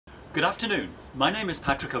Good afternoon, my name is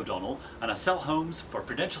Patrick O'Donnell and I sell homes for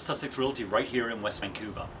Prudential Sussex Realty right here in West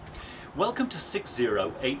Vancouver. Welcome to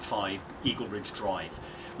 6085 Eagleridge Drive,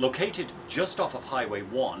 located just off of Highway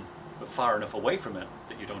 1 but far enough away from it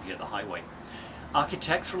that you don't hear the highway.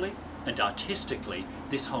 Architecturally and artistically,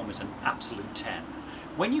 this home is an absolute 10.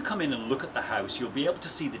 When you come in and look at the house, you'll be able to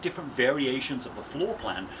see the different variations of the floor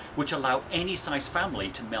plan which allow any size family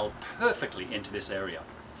to meld perfectly into this area.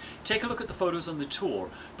 Take a look at the photos on the tour,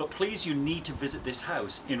 but please, you need to visit this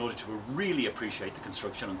house in order to really appreciate the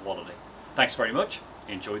construction and quality. Thanks very much.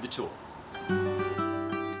 Enjoy the tour.